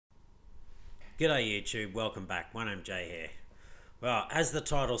G'day YouTube, welcome back. My name's Jay here. Well, as the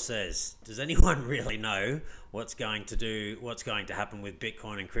title says, does anyone really know what's going to happen with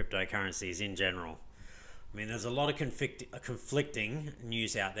Bitcoin and cryptocurrencies in general? I mean, there's a lot of conflicting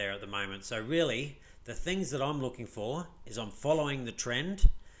news out there at the moment. So really, the things that I'm looking for is I'm following the trend,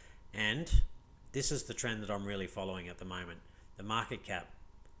 and this is the trend that I'm really following at the moment. The market cap,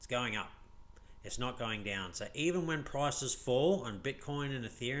 it's going up. It's not going down. So even when prices fall on Bitcoin and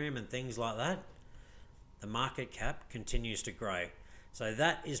Ethereum and things like that, the market cap continues to grow. So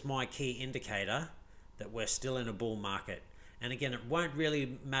that is my key indicator that we're still in a bull market. And again, it won't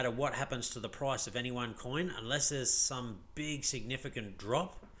really matter what happens to the price of any one coin unless there's some big significant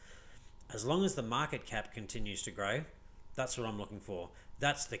drop. As long as the market cap continues to grow, that's what I'm looking for.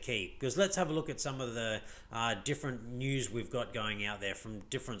 That's the key. Because let's have a look at some of the different news we've got going out there from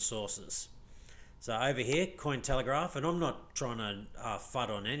different sources. So over here, Cointelegraph, and I'm not trying to FUD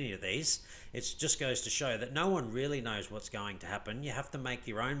on any of these. It just goes to show that no one really knows what's going to happen. You have to make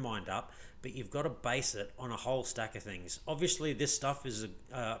your own mind up, but you've got to base it on a whole stack of things. Obviously, this stuff is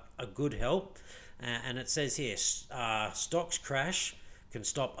a good help, and it says here, stocks crash can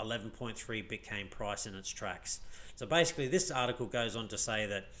stop 11.3 Bitcoin price in its tracks. So basically, this article goes on to say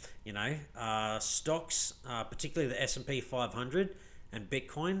that, you know, stocks, particularly the S&P 500 and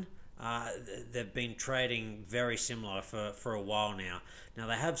Bitcoin, they've been trading very similar for a while now. Now,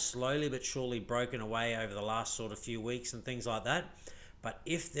 they have slowly but surely broken away over the last sort of few weeks and things like that. But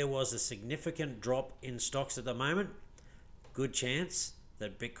if there was a significant drop in stocks at the moment, good chance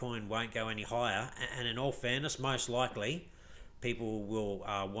that Bitcoin won't go any higher. And in all fairness, most likely, people will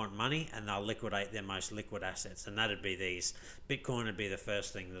want money and they'll liquidate their most liquid assets. And that'd be these. Bitcoin would be the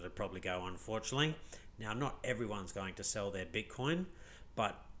first thing that'd probably go, unfortunately. Now, not everyone's going to sell their Bitcoin,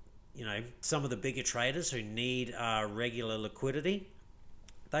 but you know, some of the bigger traders who need regular liquidity,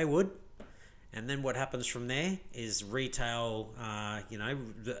 they would. And then what happens from there is retail,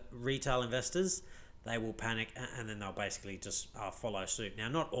 the retail investors, they will panic and then they'll basically just follow suit. Now,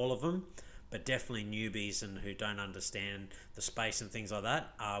 not all of them, but definitely newbies and who don't understand the space and things like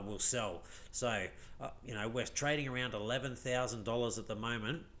that will sell. So, we're trading around $11,000 at the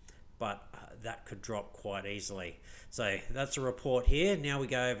moment, but that could drop quite easily. So that's a report here. Now we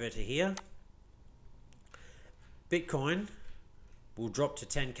go over to here. Bitcoin will drop to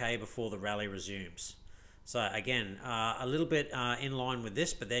 10K before the rally resumes. So again, a little bit in line with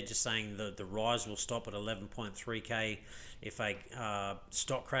this, but they're just saying the rise will stop at 11.3K if a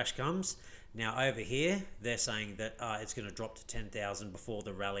stock crash comes. Now over here, they're saying that it's going to drop to 10,000 before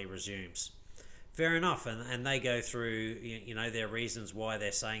the rally resumes. Fair enough, and they go through their reasons why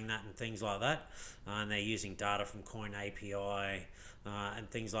they're saying that and things like that, and they're using data from Coin API and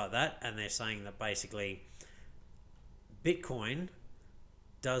things like that, and they're saying that basically Bitcoin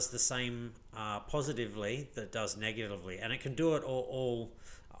does the same positively that it does negatively, and it can do it all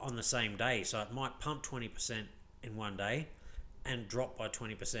on the same day. So it might pump 20% in one day and drop by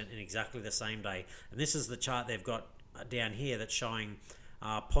 20% in exactly the same day. And this is the chart they've got down here that's showing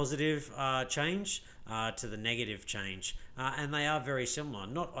positive change to the negative change, and they are very similar,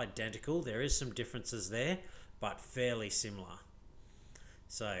 not identical. There is some differences there, but fairly similar.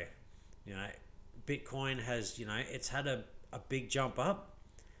 So Bitcoin has it's had a big jump up.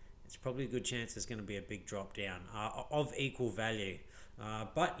 It's probably a good chance there's going to be a big drop down of equal value,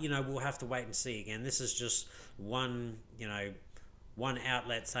 but we'll have to wait and see. Again, this is just one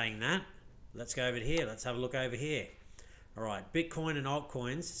outlet saying that. Let's go over here. Let's have a look over here. All right, Bitcoin and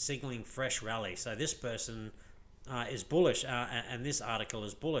altcoins signaling fresh rally. So this person is bullish, and this article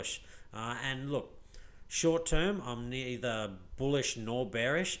is bullish. And look, short term, I'm neither bullish nor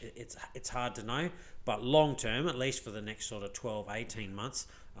bearish. It's hard to know. But long term, at least for the next sort of 12, 18 months,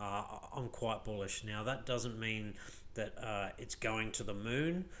 I'm quite bullish. Now, that doesn't mean that it's going to the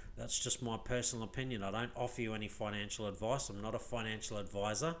moon. That's just my personal opinion. I don't offer you any financial advice. I'm not a financial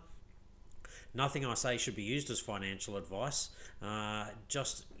advisor. Nothing I say should be used as financial advice.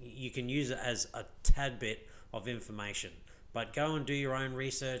 Just you can use it as a tad bit of information. But go and do your own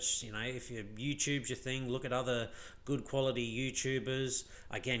research. If YouTube's your thing, look at other good quality YouTubers.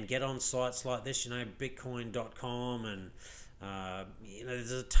 Again, get on sites like this, Bitcoin.com, and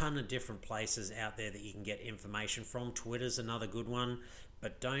there's a ton of different places out there that you can get information from. Twitter's another good one.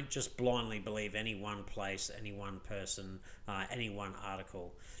 But don't just blindly believe any one place, any one person, any one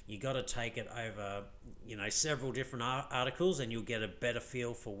article. You got to take it over, several different articles, and you'll get a better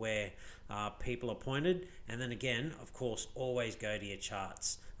feel for where people are pointed. And then again, of course, always go to your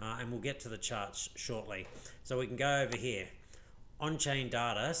charts. And we'll get to the charts shortly. So we can go over here. On-chain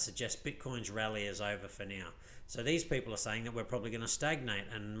data suggests Bitcoin's rally is over for now. So these people are saying that we're probably going to stagnate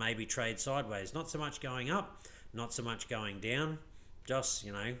and maybe trade sideways. Not so much going up, not so much going down. Just,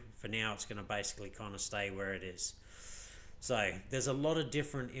 for now it's going to basically kind of stay where it is. So there's a lot of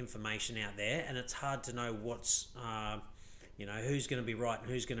different information out there, and it's hard to know what's, who's going to be right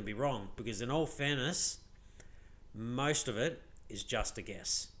and who's going to be wrong. Because in all fairness, most of it is just a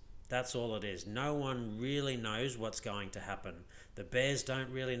guess. That's all it is. No one really knows what's going to happen. The bears don't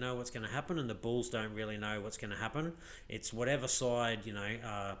really know what's going to happen, and the bulls don't really know what's going to happen. It's whatever side,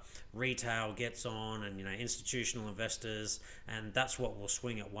 retail gets on, and, institutional investors, and that's what will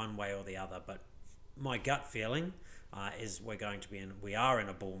swing it one way or the other. But my gut feeling is we are in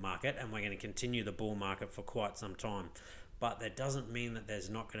a bull market, and we're going to continue the bull market for quite some time. But that doesn't mean that there's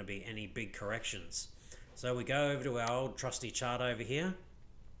not going to be any big corrections. So we go over to our old trusty chart over here.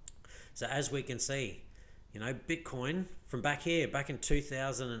 So as we can see, Bitcoin from back in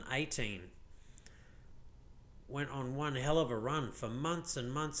 2018 went on one hell of a run for months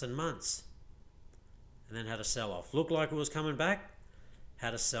and months and months, and then had a sell-off. Looked like it was coming back,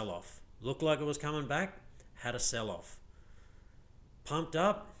 had a sell-off. Looked like it was coming back, had a sell-off. Pumped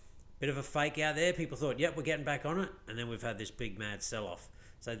up, bit of a fake out there. People thought, yep, we're getting back on it, and then we've had this big mad sell-off.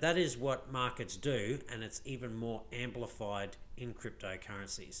 So that is what markets do, and it's even more amplified in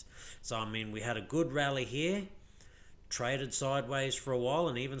cryptocurrencies. So we had a good rally here, traded sideways for a while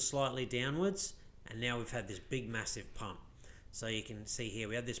and even slightly downwards, and now we've had this big massive pump. So you can see here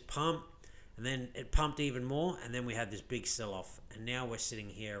we had this pump, and then it pumped even more, and then we had this big sell-off, and now we're sitting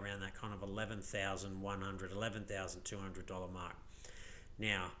here around that kind of $11,100, $11,200 mark.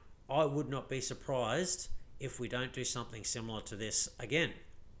 Now, I would not be surprised if we don't do something similar to this again.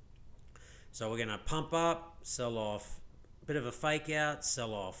 So we're going to pump up, sell off, a bit of a fake out,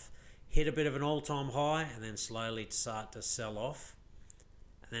 sell off, hit a bit of an all-time high, and then slowly start to sell off,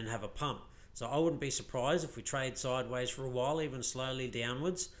 and then have a pump. So I wouldn't be surprised if we trade sideways for a while, even slowly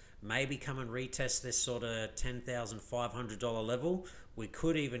downwards, maybe come and retest this sort of $10,500 level. We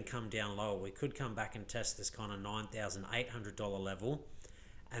could even come down lower. We could come back and test this kind of $9,800 level,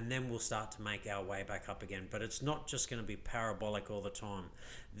 and then we'll start to make our way back up again. But it's not just going to be parabolic all the time.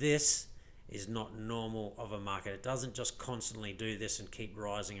 This is not normal of a market. It doesn't just constantly do this and keep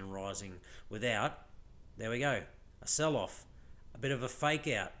rising and rising without, there we go, a sell-off, a bit of a fake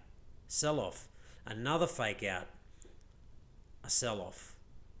out, sell-off, another fake out, a sell-off,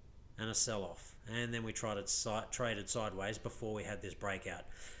 and a sell-off. And then we traded sideways before we had this breakout.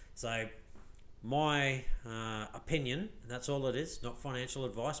 So my opinion, and that's all it is, not financial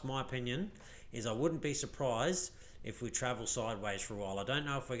advice, my opinion is I wouldn't be surprised if we travel sideways for a while. I don't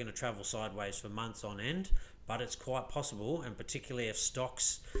know if we're going to travel sideways for months on end, but it's quite possible, and particularly if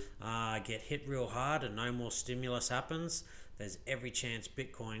stocks get hit real hard and no more stimulus happens, there's every chance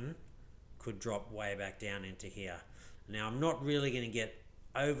Bitcoin could drop way back down into here. Now, I'm not really going to get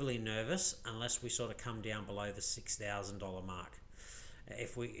overly nervous unless we sort of come down below the $6,000 mark.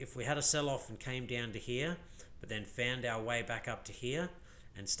 If we had a sell-off and came down to here, but then found our way back up to here,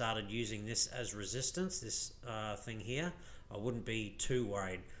 and started using this as resistance, this thing here, I wouldn't be too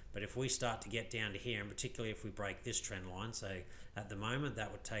worried. But if we start to get down to here, and particularly if we break this trend line, so at the moment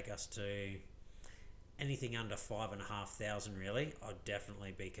that would take us to anything under 5,500 really, I'd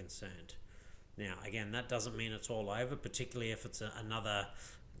definitely be concerned. Now again, that doesn't mean it's all over, particularly if it's another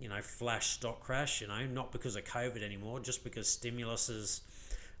flash stock crash, not because of COVID anymore, just because the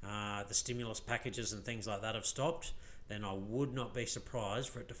stimulus packages and things like that have stopped. Then I would not be surprised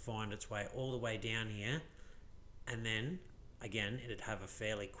for it to find its way all the way down here, and then again it'd have a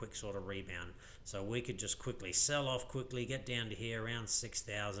fairly quick sort of rebound. So we could just quickly sell off, quickly get down to here around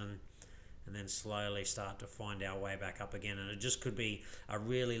 6,000, and then slowly start to find our way back up again. And it just could be a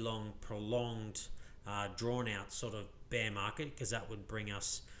really long, prolonged, drawn out sort of bear market, because that would bring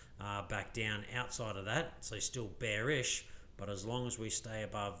us back down outside of that. So still bearish, but as long as we stay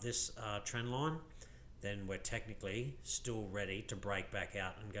above this trend line, then we're technically still ready to break back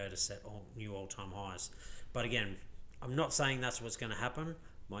out and go to set new all-time highs. But again, I'm not saying that's what's going to happen.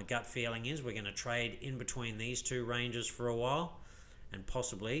 My gut feeling is we're going to trade in between these two ranges for a while and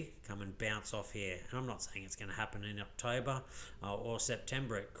possibly come and bounce off here. And I'm not saying it's going to happen in October or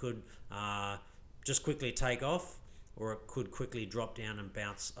September. It could just quickly take off, or it could quickly drop down and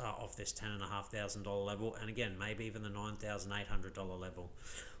bounce off this $10,500 level, and again, maybe even the $9,800 level.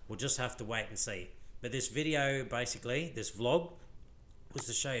 We'll just have to wait and see. But this video, basically, this vlog, was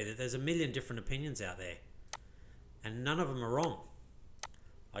to show you that there's a million different opinions out there, and none of them are wrong.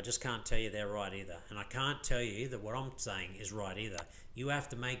 I just can't tell you they're right either, and I can't tell you that what I'm saying is right either. You have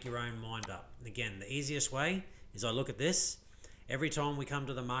to make your own mind up. Again, the easiest way is I look at this. Every time we come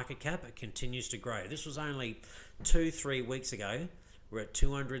to the market cap, it continues to grow. This was only 2-3 weeks ago. We're at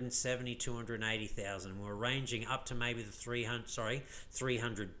 270, 280,000. We're ranging up to maybe the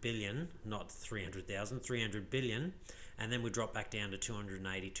 300 billion, not 300,000, 300 billion. And then we drop back down to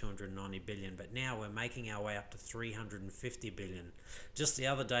 280, 290 billion. But now we're making our way up to 350 billion. Just the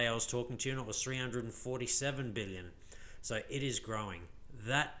other day I was talking to you and it was 347 billion. So it is growing.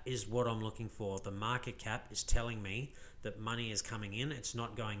 That is what I'm looking for. The market cap is telling me that money is coming in. It's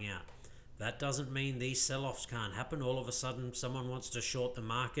not going out. That doesn't mean these sell-offs can't happen. All of a sudden, someone wants to short the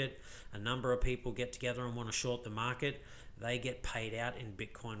market. A number of people get together and want to short the market. They get paid out in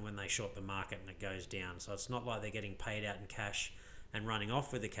Bitcoin when they short the market and it goes down. So it's not like they're getting paid out in cash and running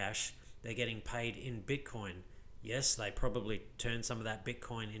off with the cash. They're getting paid in Bitcoin. Yes, they probably turn some of that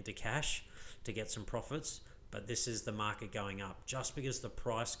Bitcoin into cash to get some profits, but this is the market going up. Just because the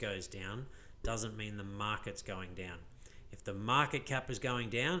price goes down doesn't mean the market's going down. If the market cap is going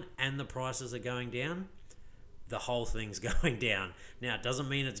down and the prices are going down, the whole thing's going down. Now, it doesn't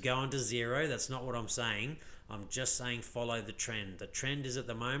mean it's going to zero. That's not what I'm saying. I'm just saying follow the trend. The trend is at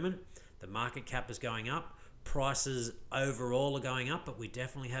the moment, the market cap is going up. Prices overall are going up, but we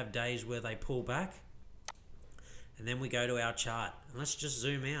definitely have days where they pull back. And then we go to our chart. And let's just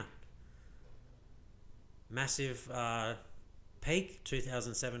zoom out. Massive peak,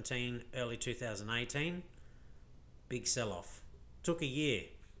 2017, early 2018. Big sell-off. Took a year,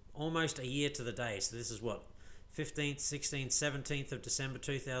 almost a year to the day. So this is what, 15th, 16th, 17th of December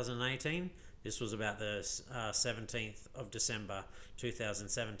 2018. This was about the 17th of December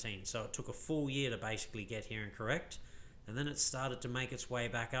 2017. So it took a full year to basically get here and correct. And then it started to make its way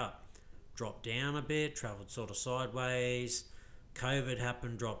back up. Dropped down a bit, traveled sort of sideways. COVID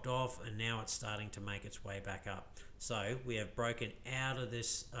happened, dropped off, and now it's starting to make its way back up. So we have broken out of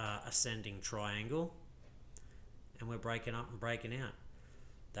this ascending triangle. And we're breaking up and breaking out.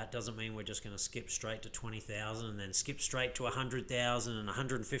 That doesn't mean we're just going to skip straight to 20,000 and then skip straight to 100,000 and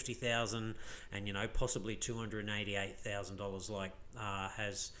 150,000 and, you know, possibly $288,000 like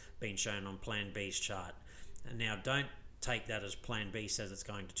has been shown on Plan B's chart. And now don't take that as Plan B says it's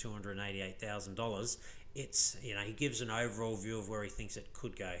going to $288,000. It's, you know, he gives an overall view of where he thinks it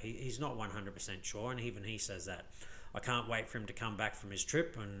could go. He's not 100% sure, and even he says that. I can't wait for him to come back from his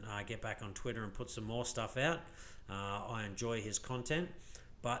trip and get back on Twitter and put some more stuff out. I enjoy his content,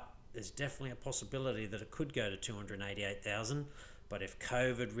 but there's definitely a possibility that it could go to 288,000. But if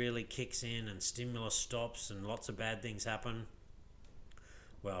COVID really kicks in and stimulus stops and lots of bad things happen,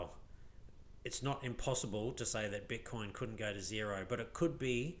 well, it's not impossible to say that Bitcoin couldn't go to zero, but it could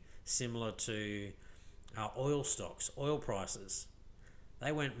be similar to oil stocks, oil prices.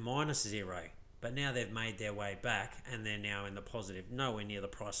 They went minus zero, but now they've made their way back and they're now in the positive, nowhere near the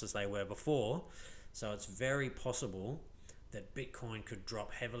prices they were before. So it's very possible that Bitcoin could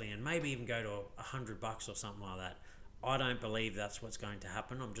drop heavily and maybe even go to $100 or something like that. I don't believe that's what's going to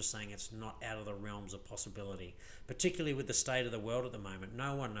happen. I'm just saying it's not out of the realms of possibility, particularly with the state of the world at the moment.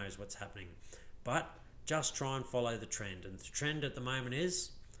 No one knows what's happening, but just try and follow the trend. And the trend at the moment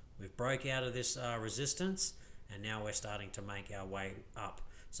is we've broke out of this resistance and now we're starting to make our way up.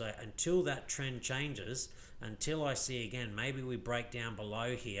 So until that trend changes, until I see again, maybe we break down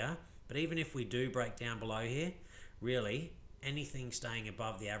below here, but even if we do break down below here, really anything staying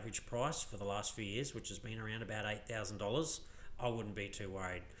above the average price for the last few years, which has been around about $8,000, I wouldn't be too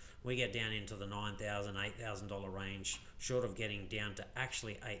worried. We get down into the $9,000, $8,000 range, short of getting down to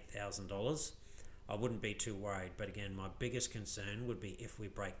actually $8,000, I wouldn't be too worried. But again, my biggest concern would be if we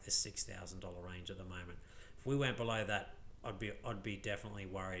break this $6,000 range at the moment. If we went below that, I'd be definitely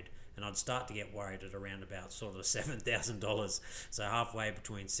worried, and I'd start to get worried at around about sort of $7,000, so halfway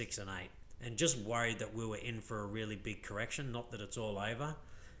between 6 and 8, and just worried that we were in for a really big correction. Not that it's all over.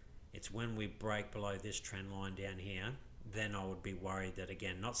 It's when we break below this trend line down here, then I would be worried that,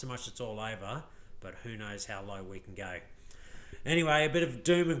 again, not so much it's all over, but who knows how low we can go. Anyway, a bit of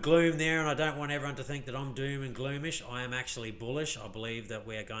doom and gloom there, and I don't want everyone to think that I'm doom and gloomish. I am actually bullish. I believe that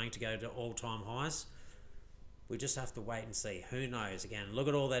we're going to go to all-time highs. We just have to wait and see. Who knows? Again, look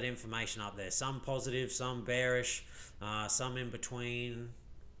at all that information up there. Some positive, some bearish, some in between.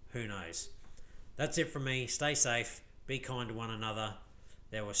 Who knows? That's it from me. Stay safe. Be kind to one another.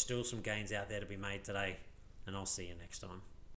 There were still some gains out there to be made today, and I'll see you next time.